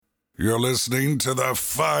You're listening to the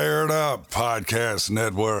Fired Up Podcast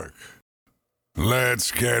Network. Let's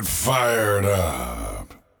get fired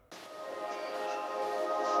up.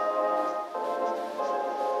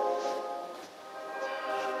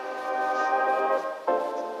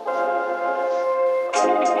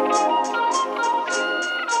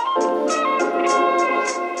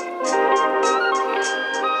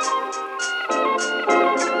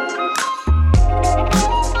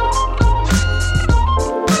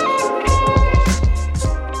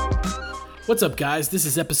 What's up, guys? This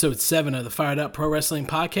is episode 7 of the Fired Up Pro Wrestling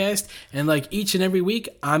Podcast, and like each and every week,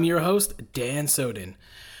 I'm your host, Dan Soden.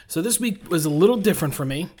 So this week was a little different for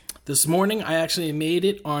me. This morning, I actually made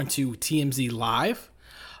it onto TMZ Live.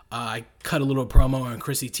 I cut a little promo on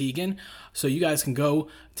Chrissy Teigen, so you guys can go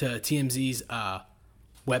to TMZ's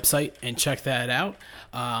website and check that out.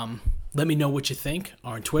 Let me know what you think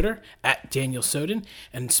on Twitter, at Daniel Soden.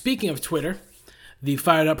 And speaking of Twitter, the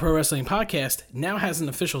Fired Up Pro Wrestling Podcast now has an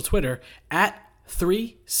official Twitter at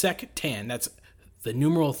 3SecTan. That's the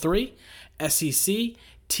numeral 3, SecTan.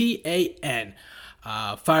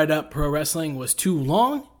 Fired Up Pro Wrestling was too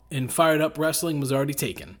long, and Fired Up Wrestling was already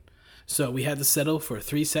taken. So we had to settle for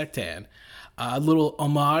 3SecTan. A little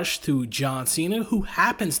homage to John Cena, who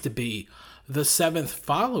happens to be the 7th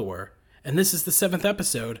follower, and this is the 7th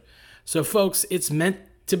episode. So, folks, it's meant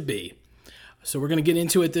to be. So we're going to get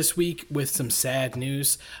into it this week with some sad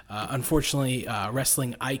news. Unfortunately,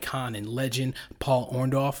 wrestling icon and legend Paul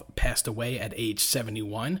Orndorff passed away at age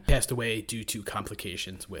 71. Passed away due to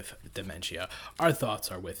complications with dementia. Our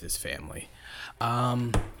thoughts are with his family.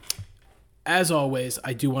 As always,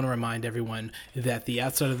 I do want to remind everyone that the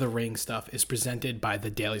Outside of the Ring stuff is presented by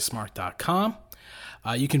thedailysmart.com.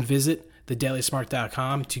 You can visit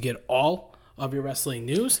thedailysmart.com to get all of your wrestling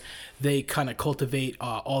news. They kind of cultivate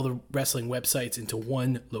all the wrestling websites into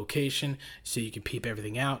one location so you can peep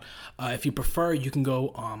everything out. If you prefer, you can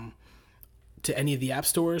go to any of the app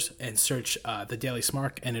stores and search the Daily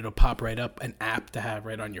Smart, and it'll pop right up, an app to have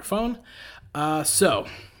right on your phone. So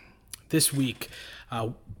this week,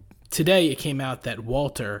 today it came out that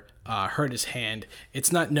Walter hurt his hand.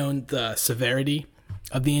 It's not known the severity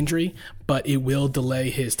of the injury, but it will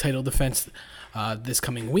delay his title defense this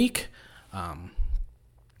coming week.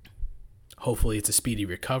 Hopefully it's a speedy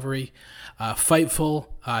recovery.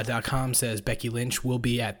 Fightful.com says Becky Lynch will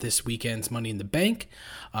be at this weekend's Money in the Bank.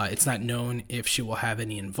 It's not known if she will have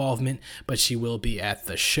any involvement, but she will be at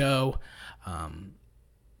the show.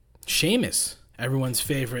 Sheamus, everyone's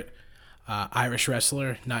favorite Irish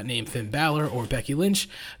wrestler, not named Finn Balor or Becky Lynch,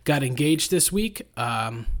 got engaged this week.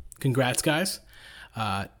 Congrats, guys.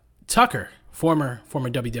 Tucker, former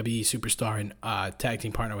WWE superstar and tag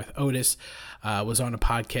team partner with Otis, was on a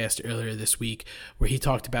podcast earlier this week where he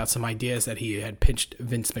talked about some ideas that he had pitched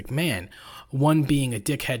Vince McMahon, one being a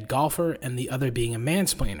dickhead golfer and the other being a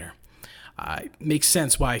mansplainer. Makes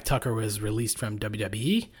sense why Tucker was released from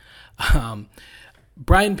WWE.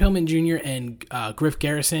 Brian Pillman Jr. and Griff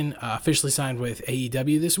Garrison officially signed with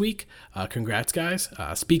AEW this week. Congrats, guys.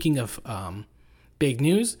 Speaking of big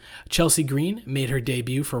news, Chelsea Green made her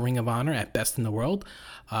debut for Ring of Honor at Best in the World.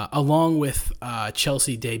 Along with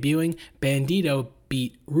Chelsea debuting, Bandito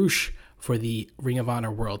beat Rush for the Ring of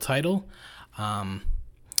Honor World title. And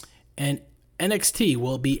NXT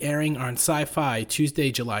will be airing on Sci-Fi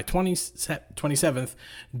Tuesday, July 27th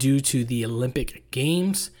due to the Olympic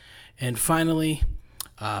Games. And finally,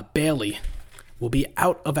 Bayley will be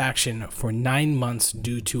out of action for 9 months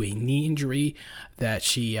due to a knee injury that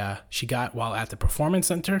she got while at the Performance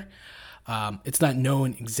Center. It's not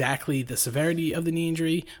known exactly the severity of the knee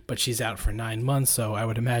injury, but she's out for 9 months, so I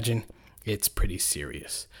would imagine it's pretty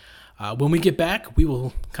serious. When we get back, we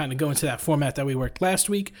will kind of go into that format that we worked last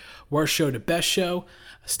week. Worst show to best show.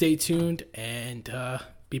 Stay tuned and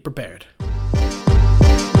be prepared.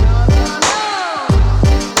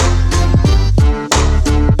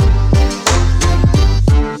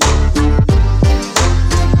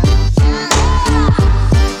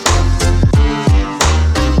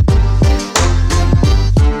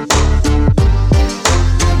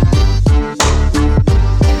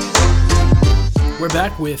 We're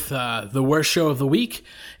back with the worst show of the week,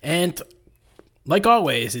 and like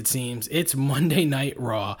always, it seems, it's Monday Night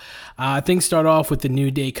Raw. Things start off with the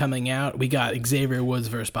New Day coming out. We got Xavier Woods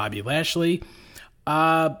versus Bobby Lashley.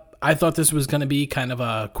 I thought this was going to be kind of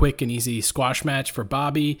a quick and easy squash match for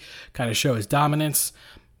Bobby, kind of show his dominance,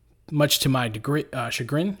 much to my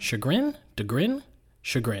chagrin.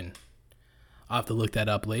 I'll have to look that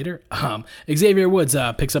up later. Xavier Woods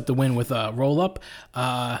picks up the win with a roll-up.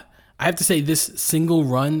 I have to say this single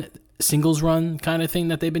run singles run kind of thing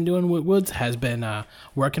that they've been doing with Woods has been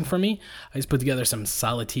working for me. I just put together some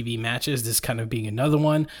solid TV matches, this kind of being another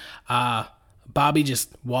one. Bobby just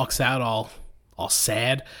walks out all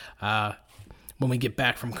sad. When we get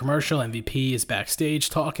back from commercial, MVP is backstage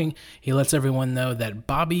talking. He lets everyone know that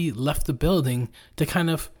Bobby left the building to kind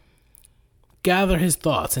of gather his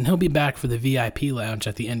thoughts, and he'll be back for the VIP lounge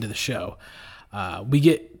at the end of the show. We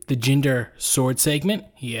get the Jinder sword segment.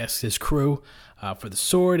 He asks his crew for the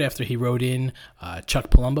sword after he rode in Chuck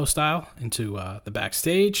Palumbo style into the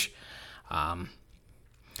backstage. I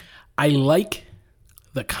like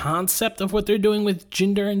the concept of what they're doing with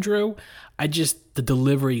Jinder and Drew. The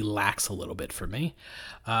delivery lacks a little bit for me.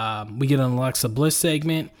 We get an Alexa Bliss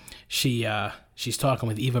segment. She's talking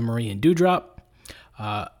with Eva Marie and Doudrop.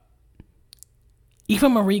 Eva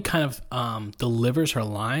Marie kind of delivers her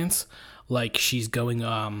lines like she's going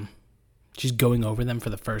over them for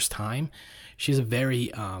the first time. She's a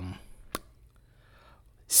very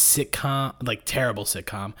sitcom, like terrible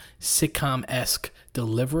sitcom-esque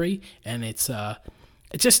delivery, and it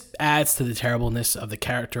just adds to the terribleness of the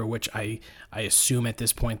character, which I assume at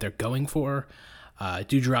this point they're going for.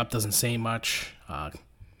 Doudrop doesn't say much.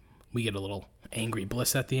 We get a little angry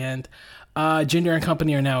Bliss at the end. Jinder and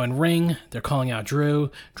company are now in ring. They're calling out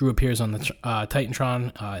Drew. Drew appears on the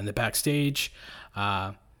Titantron in the backstage.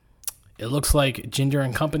 It looks like Jinder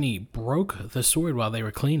and company broke the sword while they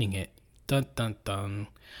were cleaning it. Dun, dun, dun.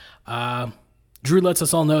 Drew lets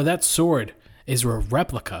us all know that sword is a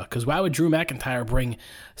replica, because why would Drew McIntyre bring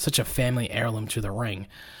such a family heirloom to the ring?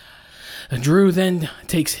 Drew then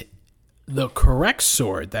takes the correct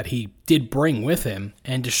sword that he did bring with him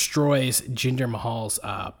and destroys Jinder Mahal's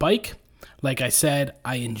bike. Like I said,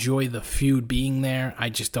 I enjoy the feud being there. I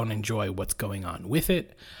just don't enjoy what's going on with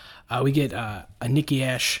it. We get a Nikki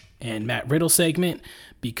Ash and Matt Riddle segment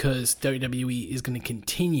because WWE is going to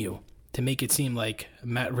continue to make it seem like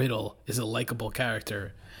Matt Riddle is a likable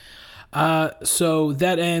character. So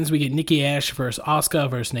that ends. We get Nikki Ash versus Asuka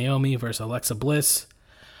versus Naomi versus Alexa Bliss.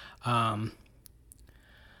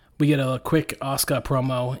 We get a quick Asuka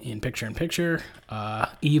promo in picture-in-picture.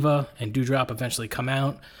 Eva and Doudrop eventually come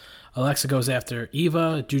out. Alexa goes after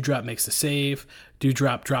Eva. Doudrop makes the save.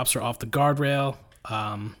 Doudrop drops her off the guardrail.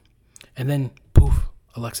 And then, poof,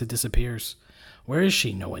 Alexa disappears. Where is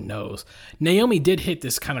she? No one knows. Naomi did hit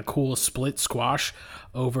this kind of cool split squash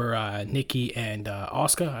over Nikki and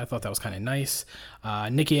Asuka. I thought that was kind of nice.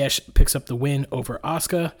 Nikki Ash picks up the win over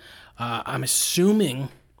Asuka. I'm assuming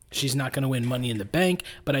she's not going to win Money in the Bank,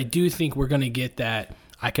 but I do think we're going to get that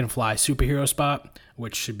I Can Fly superhero spot,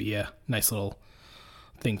 which should be a nice little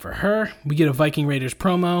thing for her. We get a Viking Raiders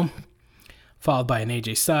promo, followed by an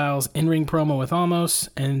AJ Styles in-ring promo with Almost,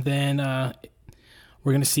 and then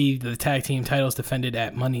we're going to see the tag team titles defended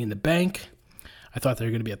at Money in the Bank. I thought they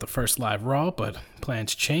were going to be at the first live Raw, but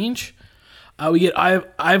plans change. We get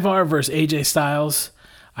Ivar versus AJ Styles.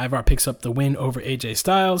 Ivar picks up the win over AJ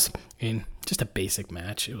Styles in just a basic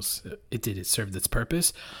match. It served its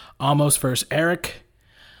purpose. Almost versus Eric.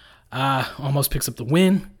 Almost picks up the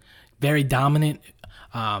win. Very dominant.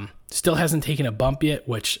 Still hasn't taken a bump yet,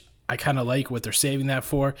 which I kind of like what they're saving that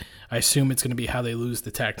for. I assume it's going to be how they lose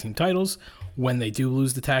the tag team titles when they do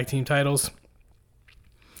lose the tag team titles.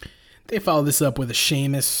 They follow this up with a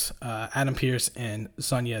Sheamus, Adam Pearce, and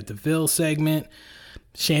Sonya Deville segment.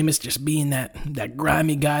 Sheamus just being that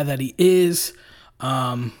grimy guy that he is.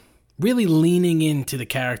 Really leaning into the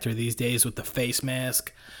character these days with the face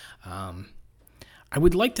mask. I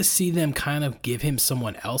would like to see them kind of give him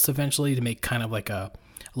someone else eventually to make kind of like a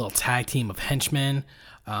little tag team of henchmen.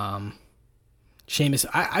 Sheamus,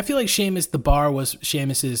 I feel like Sheamus, the bar was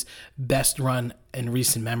Sheamus's best run in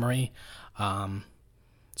recent memory.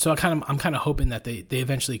 So I'm kind of hoping that they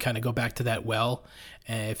eventually kind of go back to that well.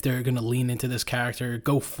 And if they're going to lean into this character,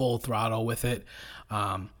 go full throttle with it.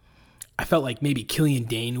 I felt like maybe Killian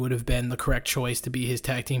Dane would have been the correct choice to be his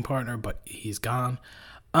tag team partner, but he's gone.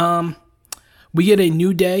 We get a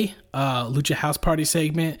New Day Lucha House Party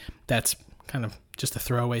segment. That's kind of just a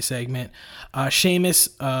throwaway segment. Sheamus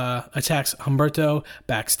attacks Humberto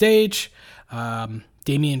backstage.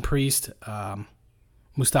 Damian Priest,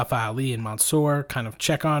 Mustafa Ali, and Mansoor kind of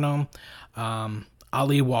check on him.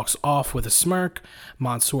 Ali walks off with a smirk.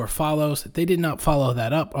 Mansoor follows. They did not follow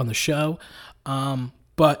that up on the show.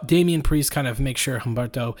 But Damian Priest kind of makes sure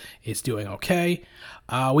Humberto is doing okay.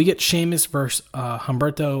 We get Sheamus versus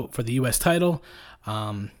Humberto for the U.S. title.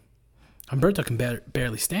 Humberto can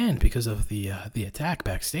barely stand because of the attack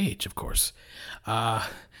backstage, of course.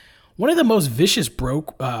 One of the most vicious bro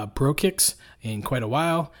kicks in quite a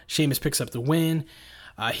while. Sheamus picks up the win.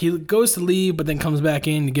 He goes to leave, but then comes back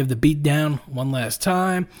in to give the beat down one last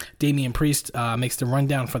time. Damian Priest makes the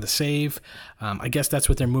rundown for the save. I guess that's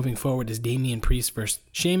what they're moving forward is Damian Priest versus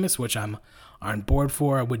Sheamus, which I'm on board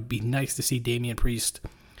for. It would be nice to see Damian Priest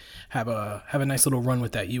have a nice little run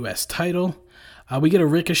with that U.S. title. We get a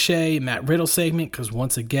Ricochet, Matt Riddle segment because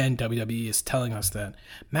once again, WWE is telling us that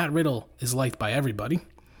Matt Riddle is liked by everybody.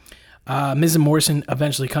 Miz and Morrison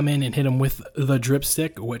eventually come in and hit him with the drip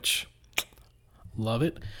stick, which... love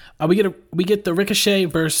it. We get the Ricochet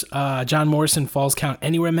versus John Morrison Falls Count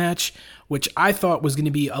Anywhere match, which I thought was going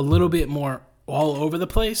to be a little bit more all over the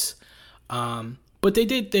place. But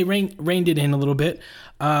they reined it in a little bit.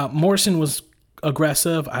 Morrison was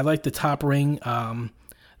aggressive. I like the top ring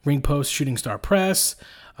post shooting star press.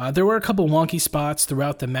 There were a couple wonky spots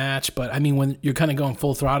throughout the match, but I mean, when you're kind of going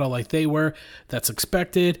full throttle like they were, that's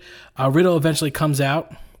expected. Riddle eventually comes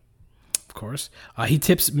out. Of course. He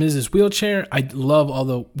tips Miz's wheelchair. I love all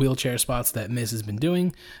the wheelchair spots that Miz has been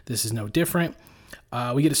doing. This is no different.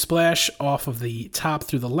 We get a splash off of the top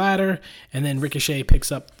through the ladder, and then Ricochet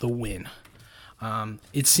picks up the win.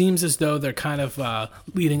 It seems as though they're kind of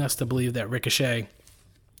leading us to believe that Ricochet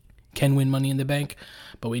can win Money in the Bank,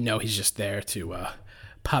 but we know he's just there to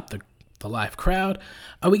pop the live crowd.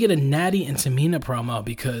 We get a Natty and Tamina promo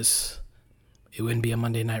because it wouldn't be a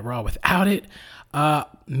Monday Night Raw without it.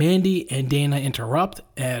 Mandy and Dana interrupt,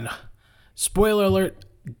 and spoiler alert,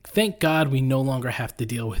 thank God we no longer have to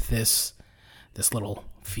deal with this little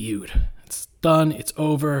feud. It's done. It's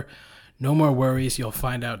over. No more worries. You'll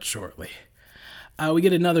find out shortly. We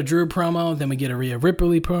get another Drew promo. Then we get a Rhea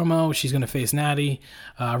Ripley promo. She's going to face Natty.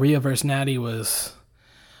 Rhea versus Natty was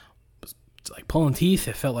like pulling teeth.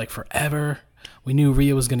 It felt like forever. We knew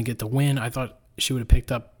Rhea was going to get the win. I thought she would have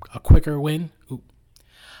picked up a quicker win.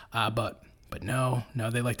 But no,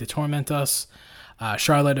 they like to torment us.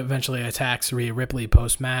 Charlotte eventually attacks Rhea Ripley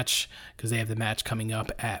post-match because they have the match coming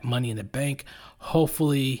up at Money in the Bank.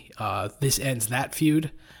 Hopefully, this ends that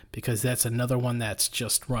feud because that's another one that's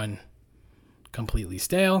just run completely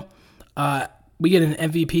stale. We get an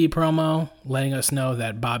MVP promo letting us know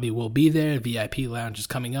that Bobby will be there. VIP Lounge is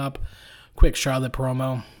coming up. Quick Charlotte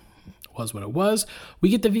promo was what it was. We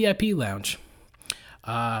get the VIP Lounge.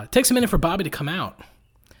 Takes a minute for Bobby to come out.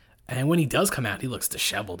 And when he does come out, he looks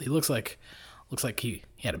disheveled. He looks like he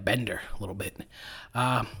had a bender a little bit.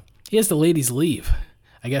 He has the ladies leave.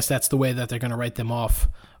 I guess that's the way that they're going to write them off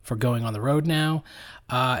for going on the road now.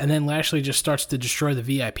 And then Lashley just starts to destroy the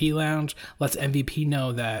VIP lounge, lets MVP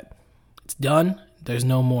know that it's done. There's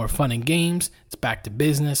no more fun and games. It's back to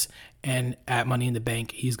business. And at Money in the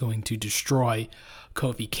Bank, he's going to destroy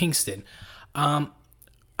Kofi Kingston. I've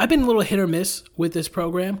been a little hit or miss with this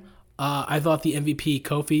program. I thought the MVP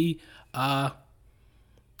Kofi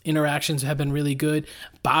interactions have been really good.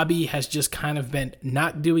 Bobby has just kind of been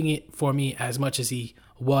not doing it for me as much as he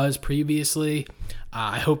was previously.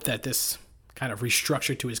 I hope that this kind of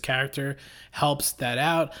restructure to his character helps that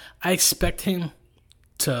out. I expect him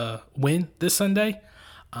to win this Sunday,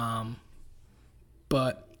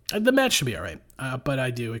 but the match should be all right. But I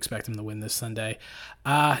do expect him to win this Sunday.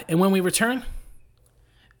 And when we return,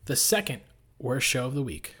 the second worst show of the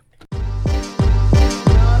week.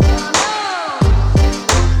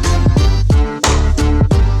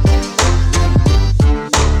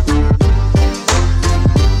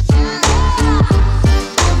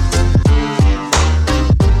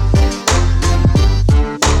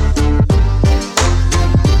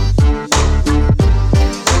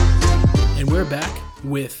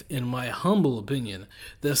 With, in my humble opinion,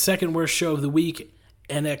 the second worst show of the week,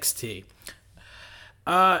 NXT.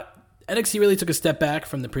 NXT really took a step back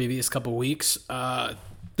from the previous couple weeks.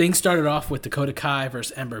 Things started off with Dakota Kai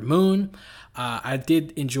versus Ember Moon. I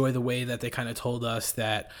did enjoy the way that they kind of told us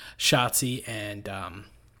that Shotzi and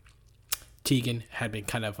Tegan had been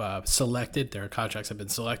kind of selected. Their contracts have been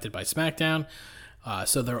selected by SmackDown.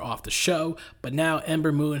 So they're off the show. But now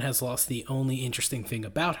Ember Moon has lost the only interesting thing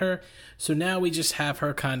about her. So now we just have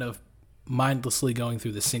her kind of mindlessly going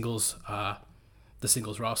through the singles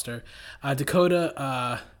roster.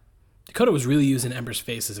 Dakota was really using Ember's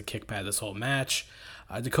face as a kick pad this whole match.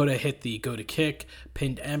 Dakota hit the go to kick,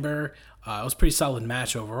 pinned Ember. It was a pretty solid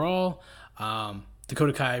match overall.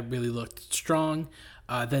 Dakota Kai really looked strong.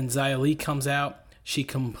 Then Xia Li comes out. She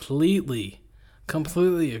completely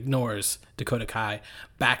ignores Dakota Kai,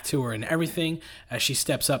 back to her and everything, as she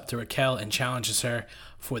steps up to Raquel and challenges her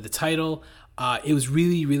for the title. It was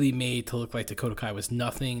really, really made to look like Dakota Kai was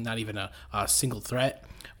nothing, not even a single threat,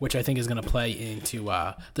 which I think is going to play into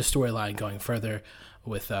the storyline going further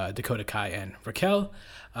with Dakota Kai and Raquel.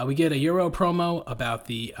 We get a Euro promo about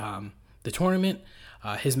the tournament.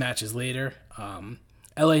 His match is later.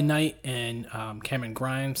 LA Knight and Cameron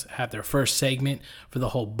Grimes have their first segment for the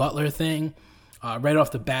whole Butler thing. Right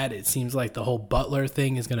off the bat, it seems like the whole Butler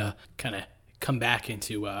thing is going to kind of come back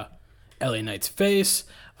into LA Knight's face.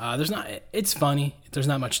 It's funny. There's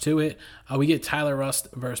not much to it. We get Tyler Rust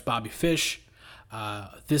versus Bobby Fish.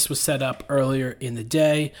 This was set up earlier in the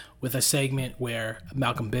day with a segment where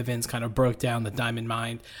Malcolm Bivens kind of broke down the Diamond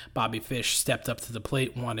Mine. Bobby Fish stepped up to the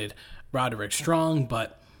plate, wanted Roderick Strong,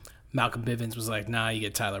 but Malcolm Bivens was like, nah, you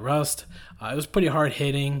get Tyler Rust. It was pretty hard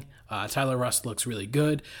hitting. Tyler Rust looks really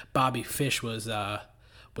good. Bobby Fish was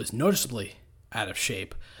noticeably out of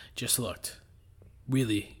shape. Just looked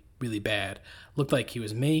really, really bad. Looked like he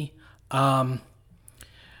was me.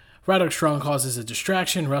 Roderick Strong causes a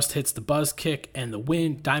distraction. Rust hits the buzz kick and the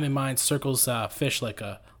win. Diamond Mine circles Fish like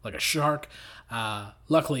a shark.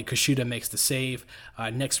 Luckily, Kushida makes the save.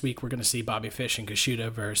 Next week, we're going to see Bobby Fish and Kushida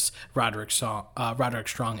versus Roderick Strong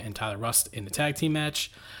and Tyler Rust in the tag team match.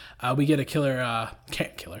 We get a Karrion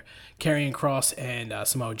Kross and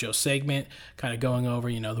Samoa Joe segment, kind of going over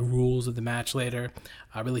the rules of the match later.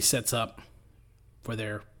 Really sets up for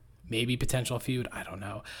their maybe potential feud. I don't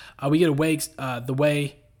know. We get the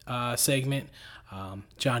Way segment.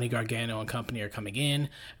 Johnny Gargano and company are coming in.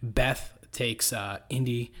 Beth takes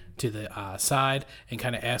Indy to the side and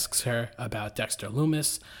kind of asks her about Dexter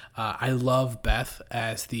Lumis. I love Beth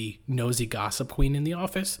as the nosy gossip queen in the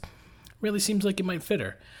office. Really seems like it might fit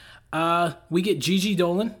her. We get Gigi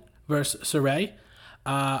Dolan versus Saray.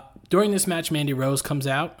 During this match, Mandy Rose comes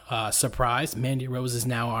out. Surprise, Mandy Rose is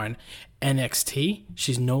now on NXT.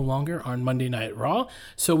 She's no longer on Monday Night Raw,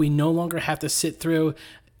 so we no longer have to sit through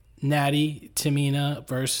Natty, Tamina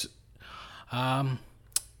versus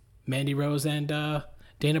Mandy Rose and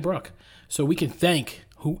Dana Brooke. So we can thank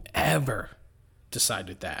whoever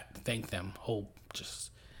decided that. Thank them.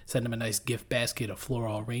 Just send them a nice gift basket, a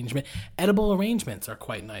floral arrangement. Edible arrangements are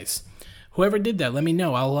quite nice. Whoever did that, let me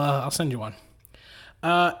know. I'll send you one.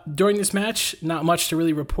 During this match, not much to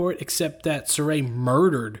really report except that Saray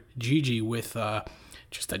murdered Gigi with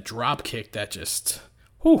just a drop kick that just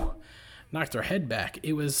knocked her head back.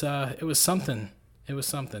 It was something. It was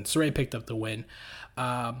something. Saray picked up the win.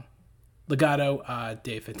 Legado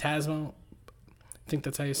de Fantasma, I think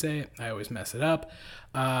that's how you say it. I always mess it up.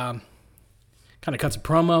 Kind of cuts a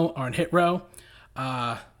promo on Hit Row.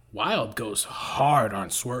 Wild goes hard on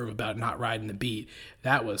Swerve about not riding the beat.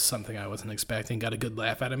 That was something I wasn't expecting. Got a good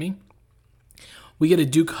laugh out of me. We get a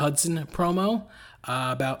Duke Hudson promo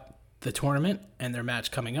about the tournament and their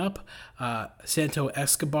match coming up. Santo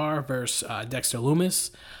Escobar versus Dexter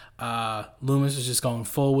Lumis. Lumis is just going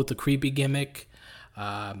full with the creepy gimmick.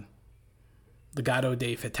 Legado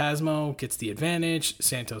de Fantasma gets the advantage.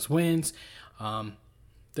 Santos wins.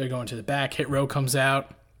 They're going to the back. Hit Row comes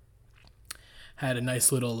out. Had a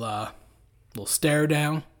nice little stare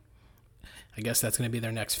down. I guess that's going to be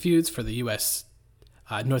their next feuds for the U.S.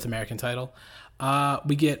 North American title.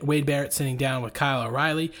 We get Wade Barrett sitting down with Kyle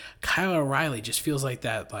O'Reilly. Kyle O'Reilly just feels like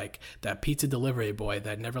that pizza delivery boy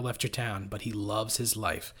that never left your town, but he loves his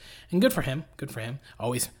life. And good for him. Good for him.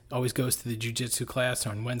 Always goes to the jiu-jitsu class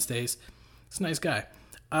on Wednesdays. He's a nice guy.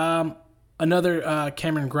 Another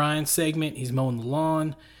Cameron Grimes segment. He's mowing the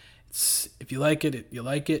lawn. If you like it, you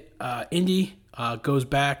like it. Indy goes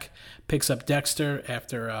back, picks up Dexter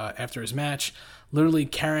after his match, literally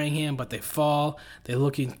carrying him, but they fall. They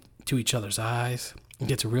look into each other's eyes. It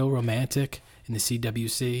gets real romantic in the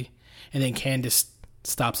CWC. And then Candice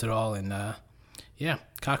stops it all, and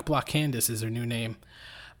Cockblock Candice is her new name.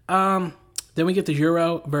 Then we get the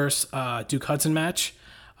Euro versus Duke Hudson match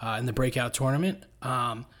in the breakout tournament.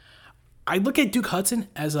 I look at Duke Hudson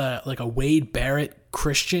as a Wade Barrett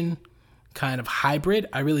Christian kind of hybrid.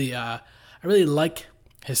 I really like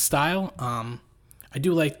his style. I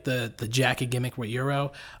do like the jacket gimmick with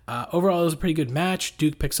Euro. Overall, it was a pretty good match.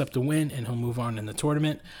 Duke picks up the win, and he'll move on in the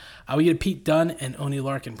tournament. We get a Pete Dunne and Oney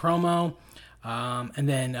Larkin promo. And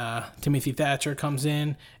then Timothy Thatcher comes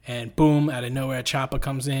in, and boom, out of nowhere, Ciampa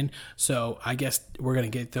comes in. So I guess we're going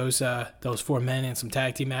to get those four men in some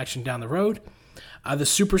tag team action down the road. The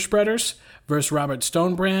Super Spreaders versus Robert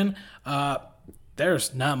Stonebrand.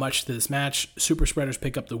 There's not much to this match. Super Spreaders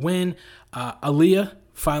pick up the win. Aaliyah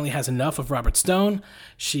finally has enough of Robert Stone.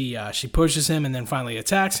 She pushes him and then finally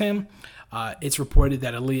attacks him. It's reported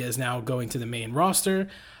that Aaliyah is now going to the main roster.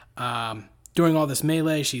 During all this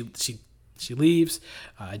melee, she leaves.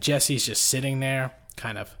 Jesse's just sitting there,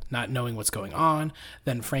 kind of not knowing what's going on.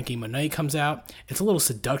 Then Frankie Monet comes out. It's a little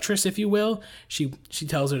seductress, if you will. She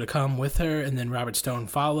tells her to come with her, and then Robert Stone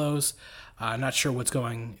follows. Not sure what's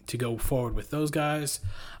going to go forward with those guys.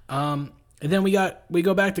 And then we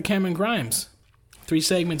go back to Cameron Grimes. 3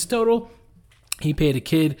 segments total. He paid a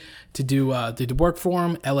kid to do the work for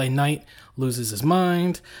him. LA Knight loses his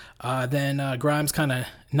mind. Then Grimes kind of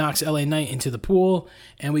knocks LA Knight into the pool,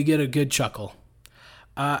 and we get a good chuckle.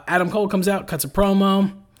 Adam Cole comes out, cuts a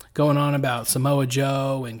promo, going on about Samoa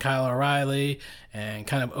Joe and Kyle O'Reilly, and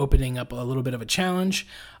kind of opening up a little bit of a challenge.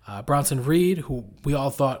 Bronson Reed, who we all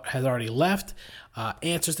thought had already left,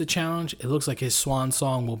 answers the challenge. It looks like his swan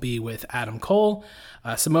song will be with Adam Cole.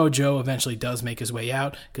 Samoa Joe eventually does make his way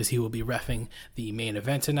out because he will be reffing the main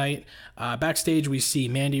event tonight. Backstage, we see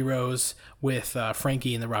Mandy Rose with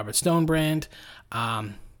Frankie and the Robert Stone brand.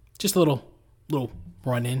 Just a little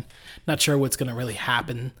run-in. Not sure what's going to really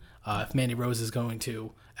happen, if Mandy Rose is going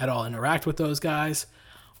to at all interact with those guys.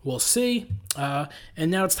 We'll see.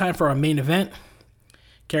 And now it's time for our main event.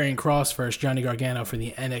 Karrion Kross versus Johnny Gargano for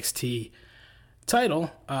the NXT title.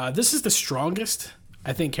 This is the strongest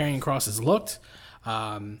I think Karrion Kross has looked.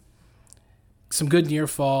 Some good near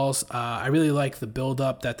falls. I really like the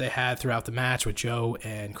build-up that they had throughout the match with Joe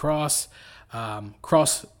and Kross.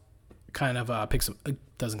 Kross kind of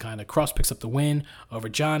Kross picks up the win over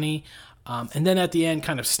Johnny. And then at the end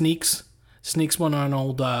kind of sneaks one on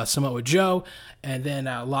old Samoa Joe, and then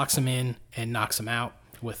locks him in and knocks him out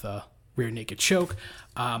with a rear naked choke.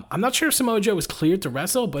 I'm not sure if Samoa Joe was cleared to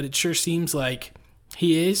wrestle, but it sure seems like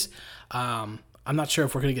he is. I'm not sure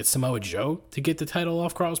if we're going to get Samoa Joe to get the title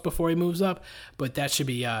off Kross before he moves up, but that should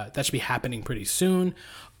be happening pretty soon.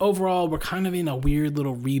 Overall, we're kind of in a weird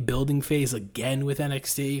little rebuilding phase again with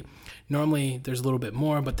NXT. Normally, there's a little bit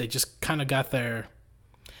more, but they just kind of got their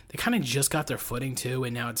footing too,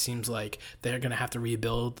 and now it seems like they're going to have to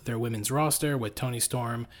rebuild their women's roster with Toni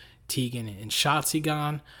Storm, Tegan, and Shotzi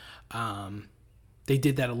gone. They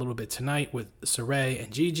did that a little bit tonight with Saray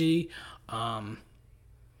and Gigi.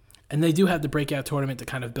 And they do have the breakout tournament to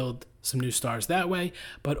kind of build some new stars that way.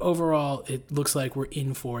 But overall, it looks like we're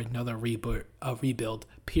in for another rebuild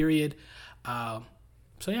period. So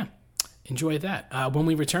yeah, enjoy that. When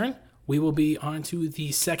we return, we will be on to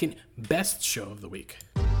the second best show of the week.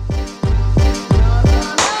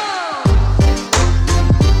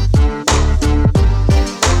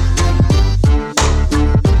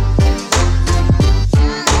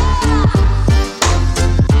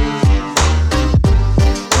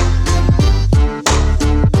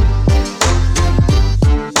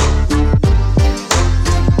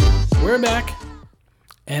 We're back,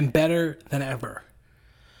 and better than ever.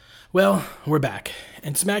 Well, we're back,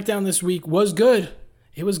 and SmackDown this week was good.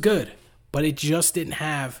 It was good, but it just didn't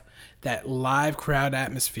have that live crowd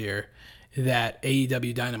atmosphere that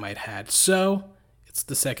AEW Dynamite had. So, it's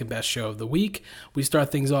the second best show of the week. We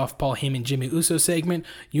start things off, Paul Heyman, Jimmy Uso segment.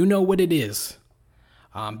 You know what it is.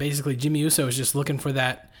 Basically, Jimmy Uso is just looking for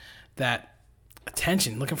that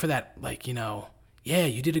attention, looking for that, yeah,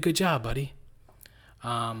 you did a good job, buddy.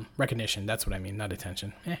 Recognition, that's what I mean, not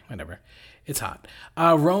attention. Whatever. It's hot.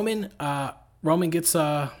 Roman gets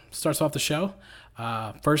starts off the show.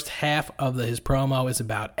 First half of his promo is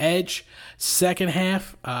about Edge. Second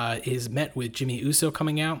half is met with Jimmy Uso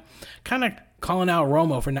coming out, kind of calling out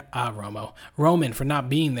Roman for not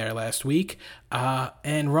being there last week.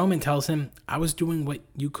 And Roman tells him, "I was doing what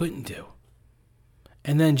you couldn't do."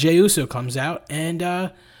 And then Jey Uso comes out,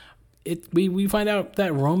 and we find out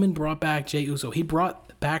that Roman brought back Jey Uso. He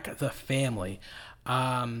brought back the family.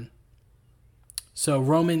 So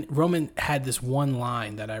Roman had this one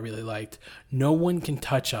line that I really liked. "No one can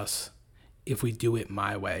touch us if we do it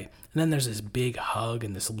my way." And then there's this big hug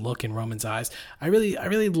and this look in Roman's eyes. I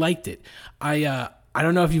really liked it. I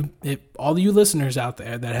don't know if all you listeners out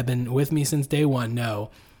there that have been with me since day one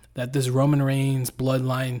know that this Roman Reigns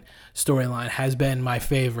bloodline storyline has been my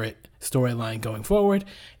favorite storyline going forward.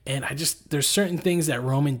 And there's certain things that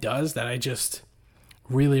Roman does that I just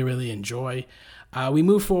really, really enjoy. We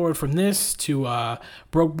move forward from this to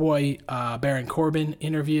Broke Boy Baron Corbin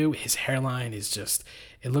interview. His hairline is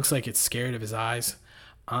it looks like it's scared of his eyes.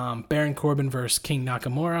 Baron Corbin versus King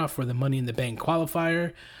Nakamura for the Money in the Bank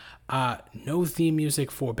qualifier. No theme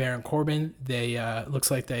music for Baron Corbin. They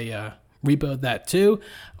looks like they repoed that too.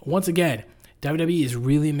 Once again, WWE is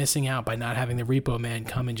really missing out by not having the Repo Man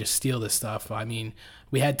come and just steal this stuff. I mean,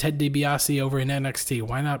 we had Ted DiBiase over in NXT.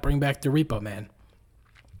 Why not bring back the Repo Man?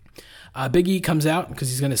 Big E comes out because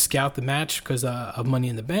he's going to scout the match because of Money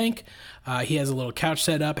in the Bank. He has a little couch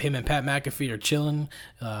set up. Him and Pat McAfee are chilling,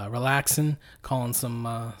 relaxing, calling some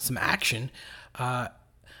action.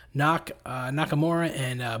 Nakamura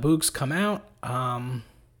and Boogs come out,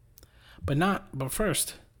 but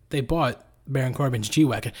first they bought Baron Corbin's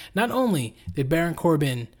G-Wagon. Not only did Baron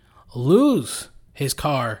Corbin lose his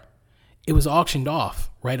car, it was auctioned off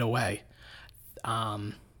right away.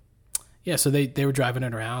 So they were driving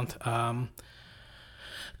it around.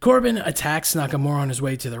 Corbin attacks Nakamura on his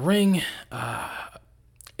way to the ring.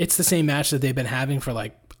 It's the same match that they've been having for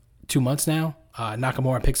like 2 months now.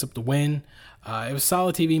 Nakamura picks up the win. It was a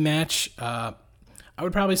solid TV match. I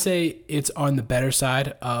would probably say it's on the better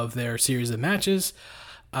side of their series of matches.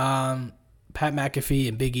 Pat McAfee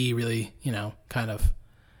and Big E really, kind of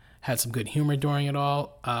had some good humor during it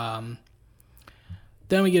all.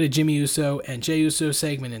 Then we get a Jimmy Uso and Jey Uso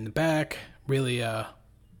segment in the back, really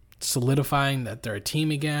solidifying that they're a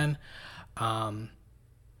team again.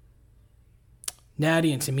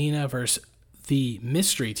 Natty and Tamina versus the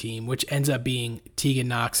mystery team, which ends up being Tegan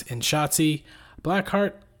Nox and Shotzi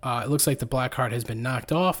Blackheart. It looks like the Blackheart has been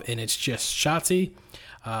knocked off, and it's just Shotzi.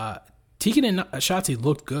 Tegan and Shotzi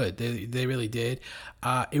looked good. They really did.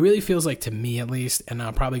 It really feels like, to me at least, and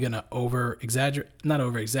I'm probably going to oversay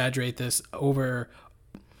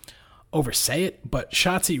it, but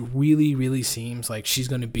Shotzi really, really seems like she's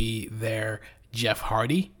going to be their Jeff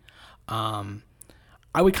Hardy.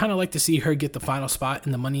 I would kind of like to see her get the final spot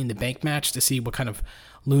in the Money in the Bank match to see what kind of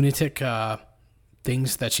lunatic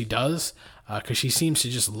things that she does, because she seems to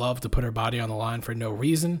just love to put her body on the line for no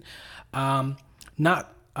reason. Tegan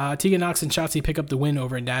Nox and Shotzi pick up the win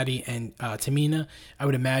over Natty and Tamina. I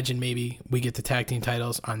would imagine maybe we get the tag team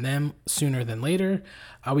titles on them sooner than later.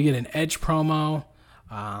 We get an Edge promo,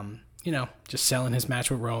 just selling his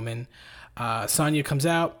match with Roman. Sonya comes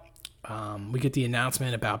out. We get the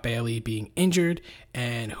announcement about Bayley being injured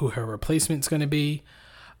and who her replacement's going to be.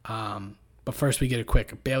 But first we get a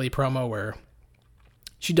quick Bayley promo where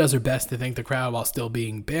she does her best to thank the crowd while still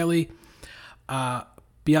being Bayley.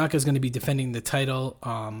 Bianca's going to be defending the title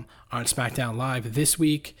on SmackDown Live this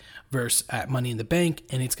week versus at Money in the Bank,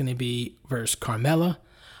 and it's going to be versus Carmella.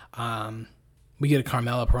 We get a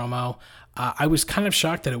Carmella promo. I was kind of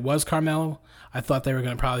shocked that it was Carmella. I thought they were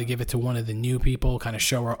going to probably give it to one of the new people, kind of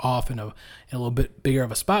show her off in a little bit bigger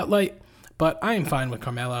of a spotlight. But I am fine with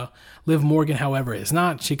Carmella. Liv Morgan, however, is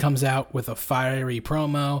not. She comes out with a fiery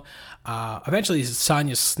promo. Eventually,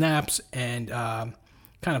 Sonya snaps and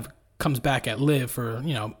kind of comes back at Liv for,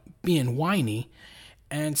 being whiny,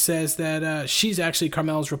 and says that she's actually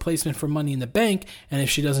Carmella's replacement for Money in the Bank, and if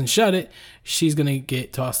she doesn't shut it, she's going to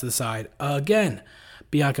get tossed to the side again.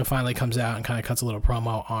 Bianca finally comes out and kind of cuts a little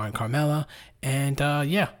promo on Carmella, and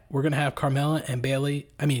we're going to have Carmella and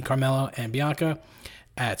Bianca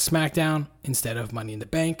at SmackDown instead of Money in the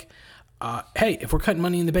Bank. Hey, if we're cutting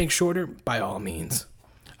Money in the Bank shorter, by all means.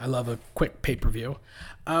 I love a quick pay-per-view.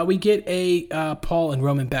 We get a Paul and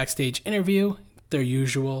Roman backstage interview, their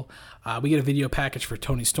usual. We get a video package for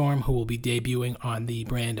Toni Storm, who will be debuting on the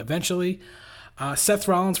brand eventually. Seth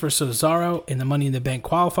Rollins versus Cesaro in the Money in the Bank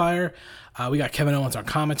qualifier. We got Kevin Owens on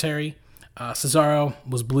commentary. Cesaro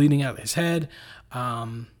was bleeding out of his head.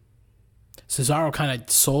 Cesaro kind of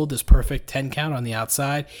sold this perfect 10 count on the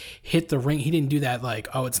outside, hit the ring. He didn't do that like,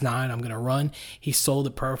 oh, it's 9, I'm going to run. He sold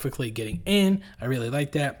it perfectly getting in. I really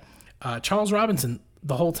like that. Charles Robinson,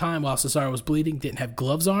 the whole time while Cesaro was bleeding, didn't have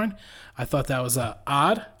gloves on. I thought that was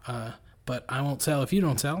odd, but I won't tell if you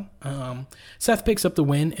don't tell. Seth picks up the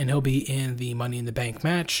win, and he'll be in the Money in the Bank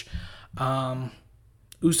match.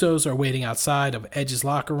 Usos are waiting outside of Edge's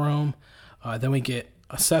locker room. Then we get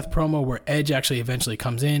a Seth promo where Edge actually eventually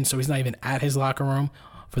comes in, so he's not even at his locker room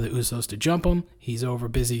for the Usos to jump him. He's over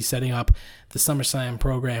busy setting up the SummerSlam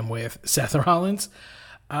program with Seth Rollins.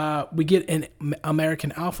 We get an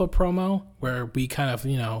American Alpha promo where we kind of,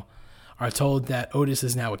 are told that Otis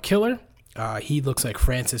is now a killer. He looks like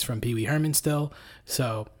Francis from Pee Wee Herman still,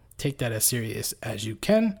 so take that as serious as you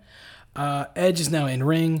can. Edge is now in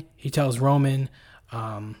ring. He tells Roman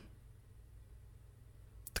to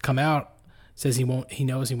come out. Says he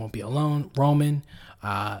knows he won't be alone. Roman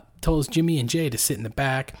tells Jimmy and Jay to sit in the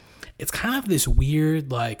back. It's kind of this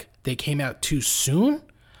weird, like, they came out too soon,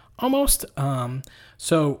 almost.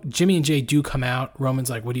 So Jimmy and Jay do come out.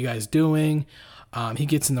 Roman's like, what are you guys doing? He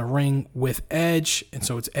gets in the ring with Edge, and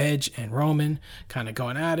so it's Edge and Roman kind of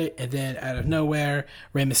going at it. And then out of nowhere,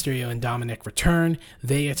 Rey Mysterio and Dominic return.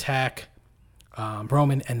 They attack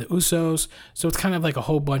Roman and the Usos. So it's kind of like a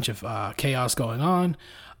whole bunch of chaos going on.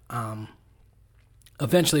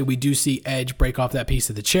 Eventually, we do see Edge break off that piece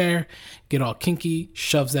of the chair, get all kinky,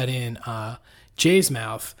 shoves that in Jay's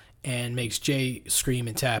mouth, and makes Jay scream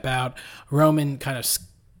and tap out. Roman kind of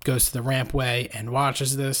goes to the rampway and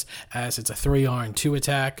watches this as it's a 3-on-2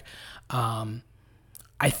 attack.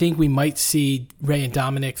 I think we might see Rey and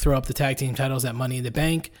Dominic throw up the tag team titles at Money in the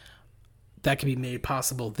Bank. That could be made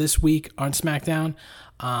possible this week on SmackDown.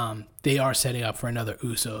 They are setting up for another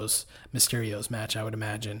Usos Mysterios match, I would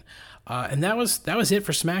imagine. And that was it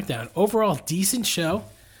for SmackDown. Overall, decent show.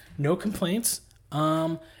 No complaints.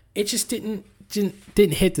 It just didn't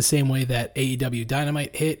didn't hit the same way that AEW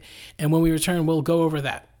Dynamite hit. And when we return, we'll go over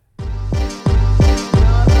that.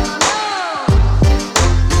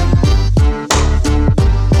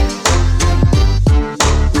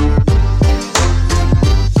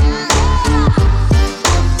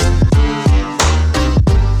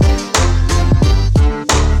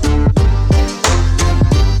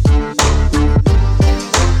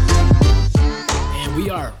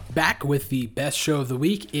 Back with the best show of the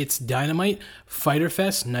week. It's Dynamite Fyter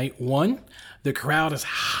Fest Night 1. The crowd is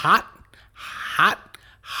hot.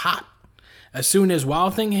 As soon as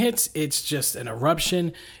Wild Thing hits, it's just an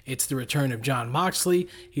eruption. It's the return of Jon Moxley.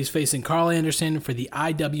 He's facing Carl Anderson for the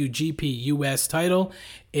IWGP US title.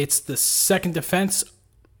 It's the second defense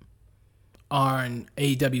on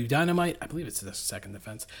AEW Dynamite. I believe it's the second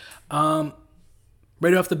defense.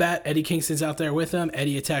 Right off the bat, Eddie Kingston's out there with him.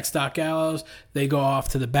 Eddie attacks Doc Gallows. They go off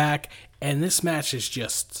to the back. And this match is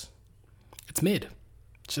it's mid.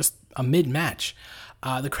 It's just a mid match.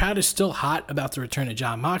 The crowd is still hot about the return of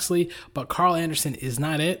Jon Moxley, but Carl Anderson is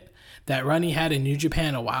not it. That run he had in New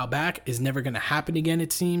Japan a while back is never going to happen again,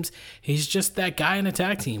 it seems. He's just that guy in a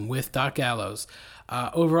tag team with Doc Gallows.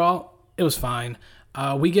 Overall, it was fine.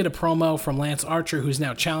 We get a promo from Lance Archer, who's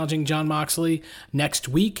now challenging Jon Moxley next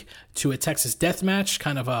week to a Texas Death Match,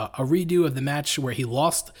 kind of a redo of the match where he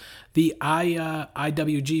lost the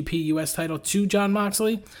IWGP US title to Jon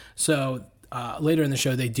Moxley. So later in the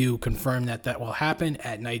show, they do confirm that will happen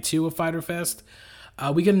at night 2 of Fyter Fest.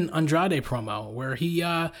 We get an Andrade promo where he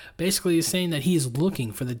basically is saying that he's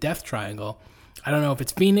looking for the Death Triangle. I don't know if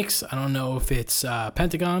it's Phoenix. I don't know if it's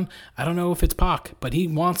Pentagon. I don't know if it's Pac, but he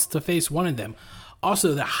wants to face one of them.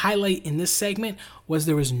 Also, the highlight in this segment was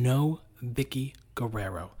there was no Vicky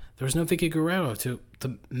Guerrero. There was no Vicky Guerrero to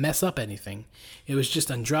mess up anything. It was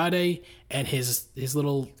just Andrade and his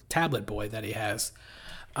little tablet boy that he has.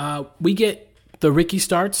 We get the Ricky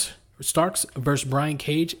Starks versus Brian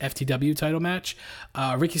Cage FTW title match.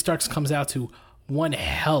 Ricky Starks comes out to one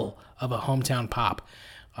hell of a hometown pop.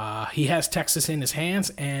 He has Texas in his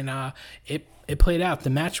hands, and it played out.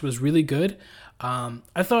 The match was really good.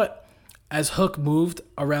 I thought as Hook moved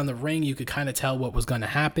around the ring, you could kind of tell what was going to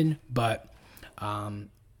happen, but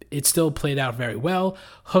it still played out very well.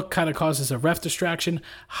 Hook kind of causes a ref distraction.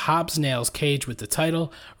 Hobbs nails Cage with the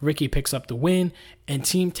title. Ricky picks up the win, and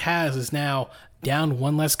Team Taz is now down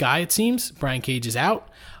one less guy, it seems. Brian Cage is out.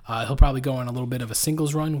 He'll probably go on a little bit of a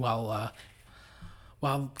singles run while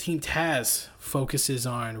Team Taz focuses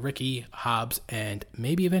on Ricky, Hobbs, and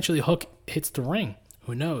maybe eventually Hook hits the ring.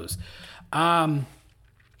 Who knows?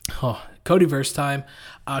 Codyverse time.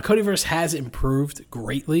 Codyverse has improved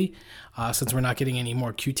greatly since we're not getting any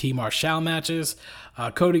more QT Marshall matches.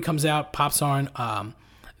 Cody comes out, pops on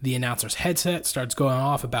the announcer's headset, starts going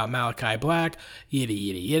off about Malachi Black. Yada,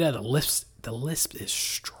 yada, yada. The lisp is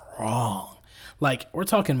strong. Like, we're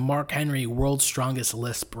talking Mark Henry, world's strongest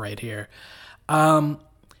lisp right here.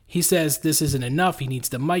 He says this isn't enough. He needs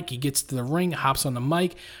the mic. He gets to the ring, hops on the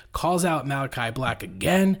mic, calls out Malachi Black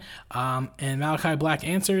again. And Malachi Black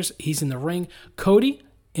answers. He's in the ring. Cody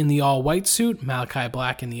in the all-white suit. Malachi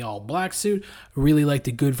Black in the all-black suit. Really like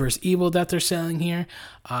the good versus evil that they're selling here.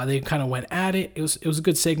 They kind of went at it. It was a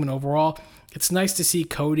good segment overall. It's nice to see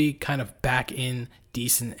Cody kind of back in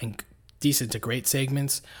decent to great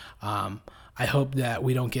segments. I hope that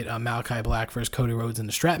we don't get Malachi Black versus Cody Rhodes in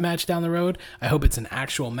the strap match down the road. I hope it's an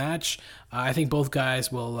actual match. I think both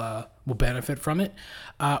guys will benefit from it.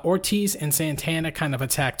 Ortiz and Santana kind of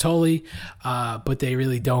attack Tully, but they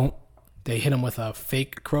really don't. They hit him with a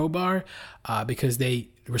fake crowbar because they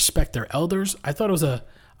respect their elders. I thought it was a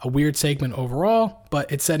weird segment overall,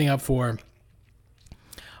 but it's setting up for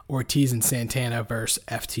Ortiz and Santana versus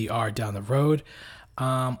FTR down the road.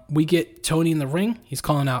 We get Tony in the ring. He's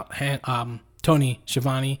calling out Tony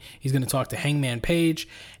Schiavone. He's going to talk to Hangman Page.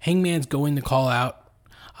 Hangman's going to call out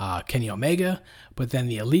Kenny Omega, but then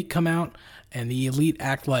the Elite come out, and the Elite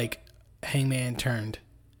act like Hangman turned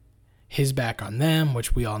his back on them,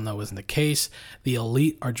 which we all know isn't the case. The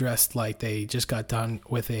Elite are dressed like they just got done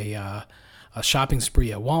with a shopping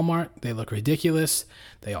spree at Walmart. They look ridiculous.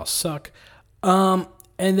 They all suck. And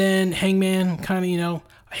then Hangman kind of,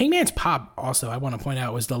 Hangman's pop also, I want to point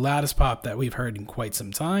out, was the loudest pop that we've heard in quite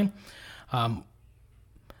some time.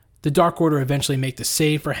 The Dark Order eventually make the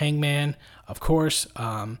save for Hangman, of course.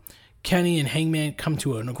 Kenny and Hangman come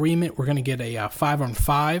to an agreement. We're going to get a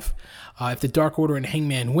 5-on-5. If the Dark Order and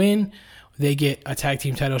Hangman win, they get a tag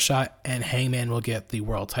team title shot, and Hangman will get the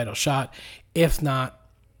world title shot. If not,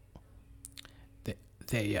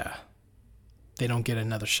 they don't get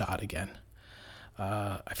another shot again.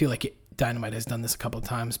 I feel like Dynamite has done this a couple of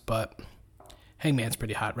times, but Hangman's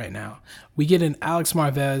pretty hot right now. We get an Alex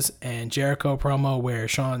Marvez and Jericho promo where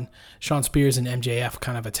Sean Spears and MJF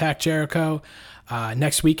kind of attack Jericho.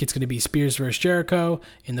 Next week, it's going to be Spears versus Jericho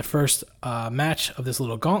in the first match of this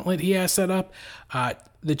little gauntlet he has set up.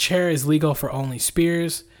 The chair is legal for only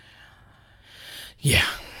Spears. Yeah.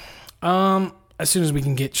 As soon as we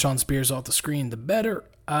can get Sean Spears off the screen, the better.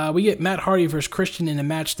 We get Matt Hardy versus Christian in a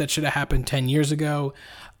match that should have happened 10 years ago.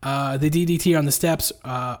 The DDT on the steps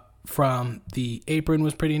from the apron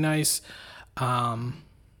was pretty nice. The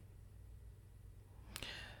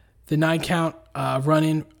 9 count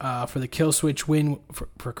run-in for the kill switch win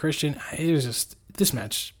for Christian. It was just, this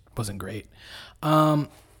match wasn't great.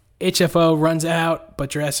 HFO runs out,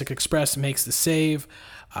 but Jurassic Express makes the save.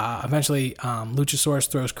 Eventually, Luchasaurus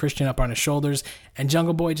throws Christian up on his shoulders, and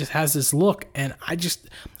Jungle Boy just has this look, and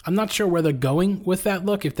I'm not sure where they're going with that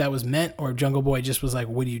look, if that was meant, or if Jungle Boy just was like,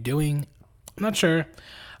 what are you doing? I'm not sure.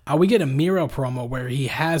 We get a Miro promo where he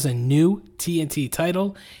has a new TNT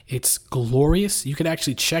title. It's glorious. You can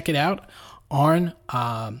actually check it out on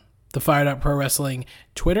the Fired Up Pro Wrestling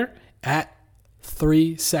Twitter at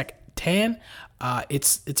 3SecTan.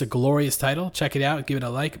 It's a glorious title. Check it out. Give it a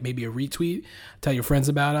like, maybe a retweet. Tell your friends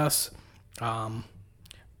about us.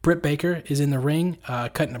 Britt Baker is in the ring,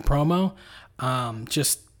 cutting a promo.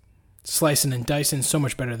 Just slicing and dicing, so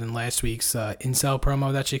much better than last week's incel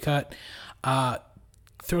promo that she cut.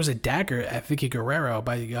 Throws a dagger at Vicky Guerrero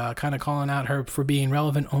by kind of calling out her for being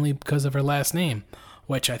relevant only because of her last name,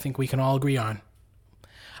 which I think we can all agree on.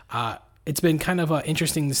 It's been kind of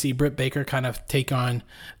interesting to see Britt Baker kind of take on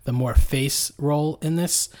the more face role in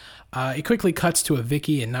this. It quickly cuts to a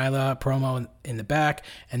Vicky and Nyla promo in the back,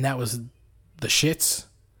 and that was the shits.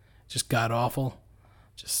 Just god-awful.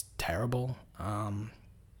 Just terrible.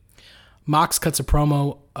 Mox cuts a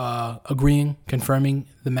promo confirming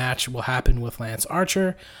the match will happen with Lance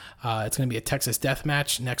Archer. It's going to be a Texas death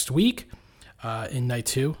match next week in night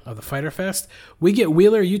 2 of the Fyter Fest. We get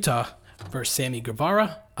Wheeler Yuta versus Sammy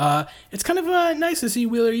Guevara. It's kind of nice to see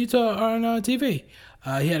Wheeler Yuta on TV.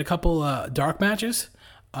 He had a couple dark matches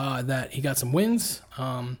that he got some wins.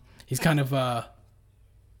 He's kind of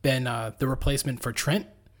been the replacement for Trent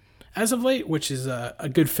as of late, which is a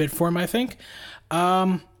good fit for him, I think.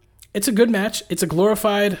 It's a good match. It's a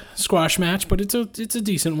glorified squash match, but it's a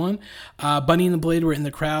decent one. Bunny and the Blade were in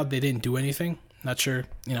the crowd. They didn't do anything. Not sure,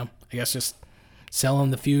 I guess just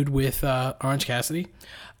selling the feud with Orange Cassidy.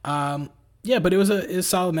 Yeah, but it was a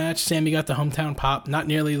solid match. Sammy got the hometown pop. Not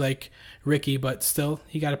nearly like Ricky, but still,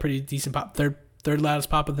 he got a pretty decent pop. Third loudest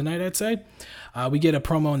pop of the night, I'd say. We get a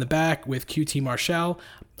promo in the back with QT Marshall.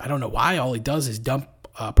 I don't know why. All he does is dump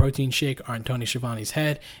a protein shake on Tony Schiavone's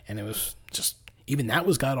head, and it was just, even that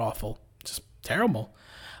was god-awful. Just terrible.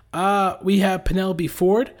 We have Penelope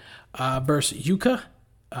Ford versus Yuka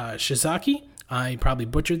Shizaki. I probably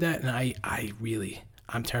butchered that, and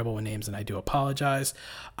I'm terrible with names, and I do apologize.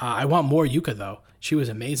 I want more Yuka, though. She was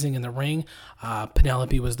amazing in the ring.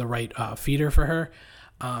 Penelope was the right feeder for her.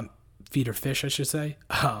 Feeder fish, I should say.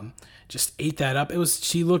 Just ate that up.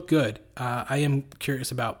 She looked good. I am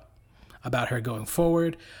curious about her going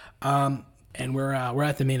forward. And we're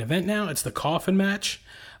at the main event now. It's the coffin match.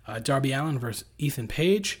 Darby Allin versus Ethan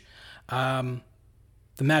Page. The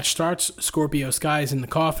match starts. Scorpio Sky is in the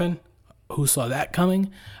coffin. Who saw that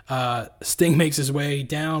coming? Sting makes his way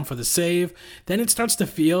down for the save. Then it starts to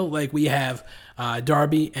feel like we have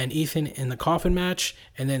Darby and Ethan in the coffin match,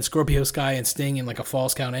 and then Scorpio Sky and Sting in like a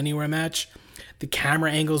Falls Count Anywhere match. The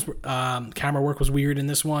camera angles, camera work was weird in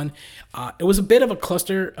this one. It was a bit of a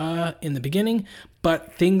cluster in the beginning,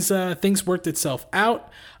 but things worked itself out.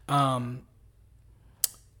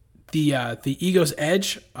 The Ego's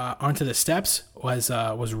Edge onto the steps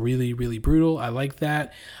was really, really brutal. I like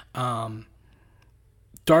that.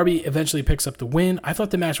 Darby eventually picks up the win. I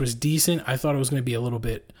thought the match was decent. I thought it was going to be a little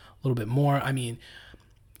bit more. I mean,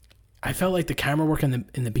 I felt like the camera work in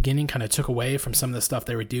the beginning kind of took away from some of the stuff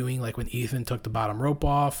they were doing, like when Ethan took the bottom rope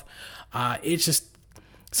off. It's just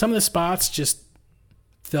some of the spots just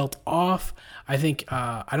felt off. I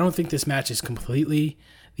don't think this match is completely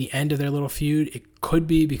the end of their little feud. It could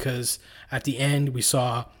be, because at the end we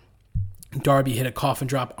saw Darby hit a coffin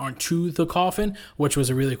drop onto the coffin, which was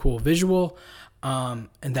a really cool visual, and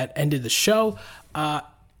that ended the show.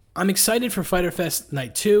 I'm excited for Fyter Fest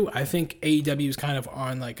Night 2. I think AEW is kind of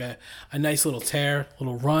on like a nice little tear,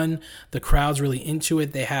 little run. The crowd's really into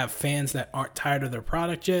it. They have fans that aren't tired of their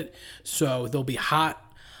product yet, so they'll be hot.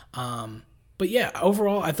 But yeah,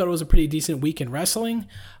 overall, I thought it was a pretty decent week in wrestling.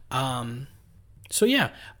 So yeah,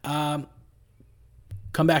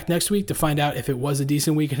 come back next week to find out if it was a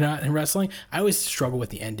decent week or not in wrestling. I always struggle with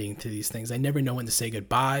the ending to these things. I never know when to say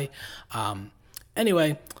goodbye.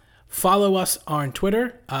 Anyway, follow us on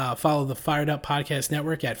Twitter. Follow the Fired Up Podcast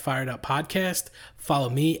Network at Fired Up Podcast. Follow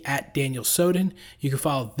me at Daniel Soden. You can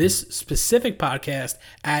follow this specific podcast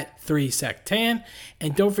at 3SecTan.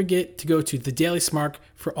 And don't forget to go to The Daily Smart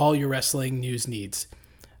for all your wrestling news needs.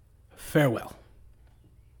 Farewell.